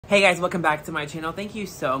Hey guys, welcome back to my channel. Thank you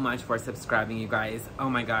so much for subscribing, you guys. Oh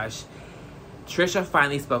my gosh. Trisha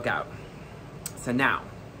finally spoke out. So now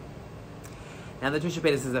that Trisha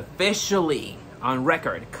Paytas is officially on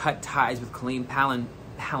record cut ties with Colleen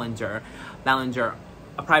Ballinger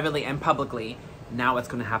privately and publicly, now what's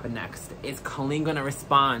going to happen next? Is Colleen going to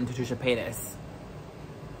respond to Trisha Paytas?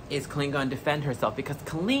 Is Colleen going to defend herself? Because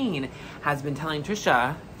Colleen has been telling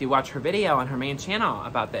Trisha, if you watch her video on her main channel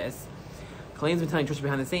about this, Colleen's been telling Trisha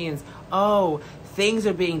behind the scenes, oh, things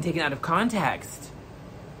are being taken out of context.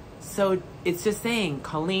 So it's just saying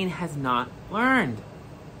Colleen has not learned.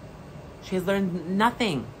 She has learned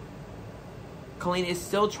nothing. Colleen is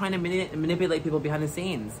still trying to manipulate people behind the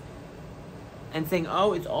scenes and saying,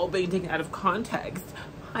 oh, it's all being taken out of context.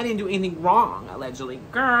 I didn't do anything wrong, allegedly.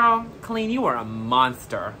 Girl, Colleen, you are a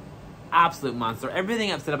monster. Absolute monster.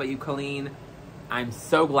 Everything I've said about you, Colleen, I'm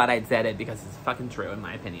so glad I said it because it's fucking true, in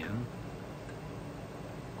my opinion.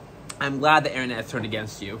 I'm glad the internet has turned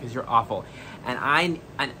against you because you're awful. And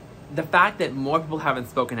the fact that more people haven't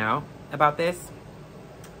spoken out about this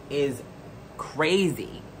is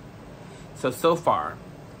crazy. So far,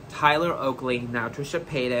 Tyler Oakley, now Trisha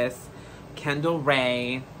Paytas, Kendall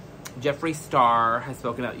Ray, Jeffree Star has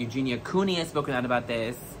spoken out. Eugenia Cooney has spoken out about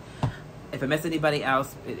this. If I miss anybody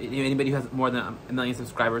else, anybody who has more than 1 million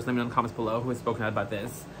subscribers, let me know in the comments below who has spoken out about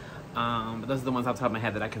this. But those are the ones off the top of my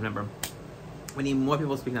head that I can remember. We need more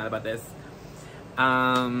people speaking out about this.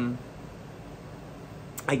 Again,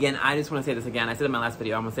 I just want to say this again. I said it in my last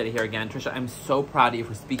video. I'm going to say it here again. Trisha, I'm so proud of you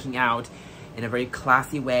for speaking out in a very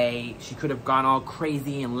classy way. She could have gone all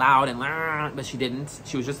crazy and loud and but she didn't.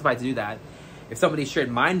 She was justified to do that. If somebody shared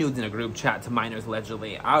my nudes in a group chat to minors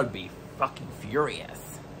allegedly, I would be fucking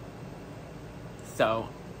furious. So,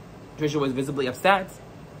 Trisha was visibly upset,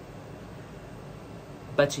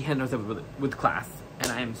 but she handled herself with class.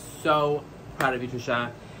 And I am so proud of you,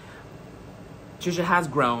 Trisha. Trisha has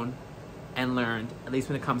grown and learned, at least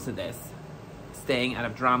when it comes to this. Staying out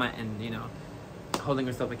of drama and, you know, holding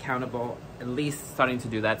herself accountable, at least starting to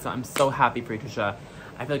do that. So I'm so happy for you, Trisha.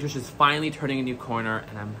 I feel like Trisha's finally turning a new corner,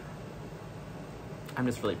 and I'm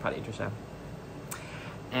just really proud of you, Trisha.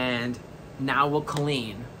 And now will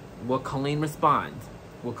Colleen respond?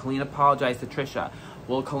 Will Colleen apologize to Trisha?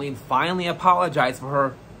 Will Colleen finally apologize for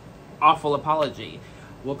her awful apology?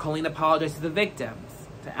 Will Colleen apologize to the victims?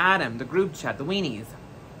 To Adam, the group chat, the weenies?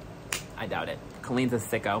 I doubt it. Colleen's a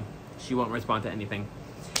sicko. She won't respond to anything.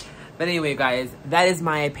 But anyway, guys, that is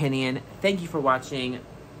my opinion. Thank you for watching.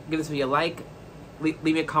 Give this video a like. Leave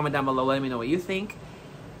me a comment down below. Let me know what you think.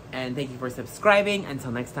 And thank you for subscribing.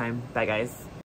 Until next time. Bye, guys.